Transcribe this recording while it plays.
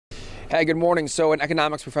Hey, good morning. So an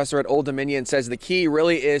economics professor at Old Dominion says the key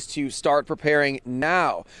really is to start preparing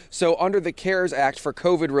now. So under the CARES Act for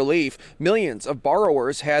COVID relief, millions of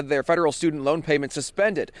borrowers had their federal student loan payments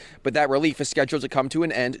suspended, but that relief is scheduled to come to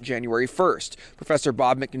an end January 1st. Professor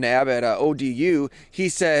Bob McNabb at ODU, he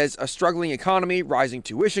says a struggling economy, rising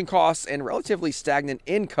tuition costs, and relatively stagnant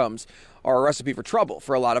incomes are a recipe for trouble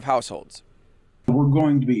for a lot of households. We're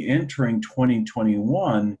going to be entering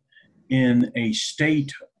 2021 in a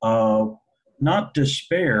state of not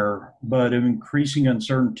despair, but of increasing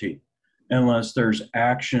uncertainty unless there's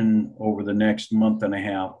action over the next month and a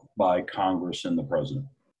half by Congress and the president.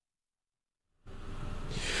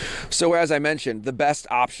 So as I mentioned, the best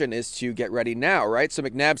option is to get ready now, right? So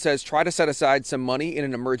McNabb says try to set aside some money in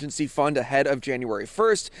an emergency fund ahead of January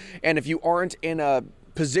 1st. And if you aren't in a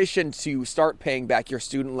position to start paying back your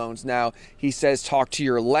student loans now, he says talk to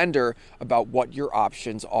your lender about what your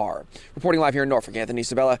options are. Reporting live here in Norfolk, Anthony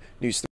Sabella, News 3.